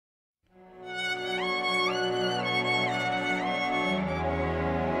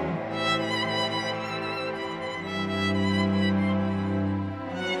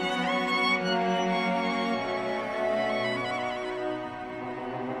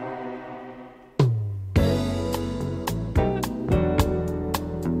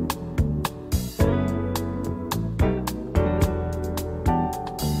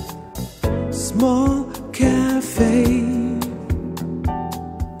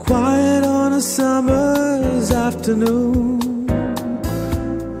Quiet on a summer's afternoon,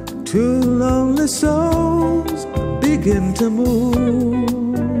 two lonely souls begin to move.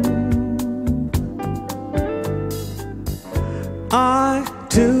 Eye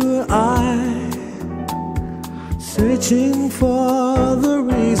to eye, searching for the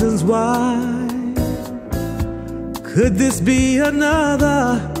reasons why. Could this be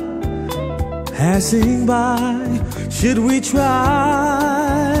another passing by? Should we try?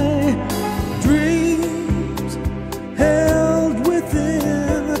 Dreams held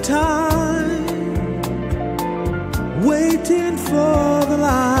within the time, waiting for the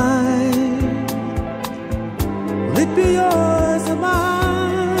line. Will it be yours or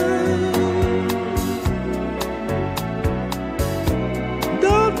mine?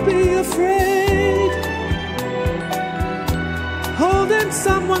 Don't be afraid, holding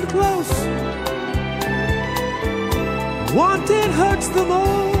someone close. Wanting hurts the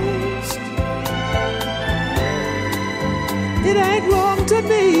most. It ain't wrong to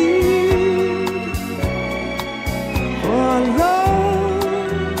need, for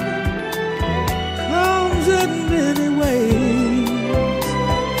love comes in many ways.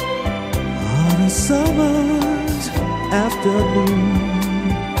 On a summer's afternoon,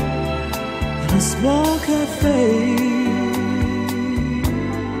 in a small cafe.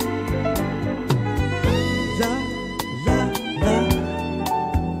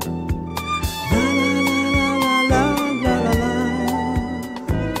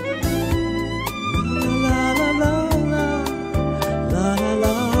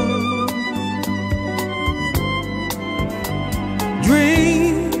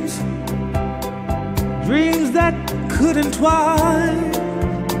 Dreams that could entwine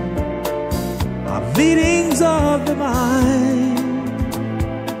are meetings of the mind.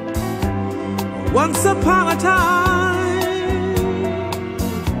 Once upon a time,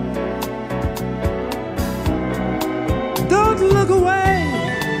 don't look away,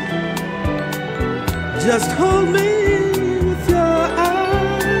 just hold me with your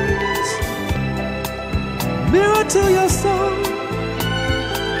eyes. Mirror to your soul,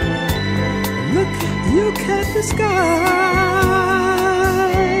 look, you can't disguise.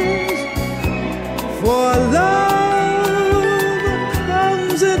 For love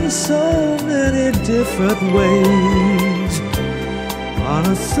comes in so many different ways. On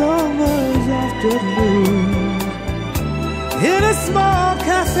a summer's afternoon, in a small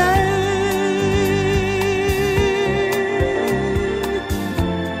cafe.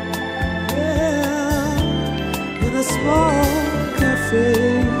 Yeah, in a small cafe.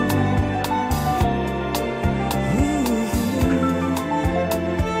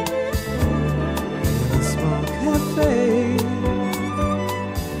 Face.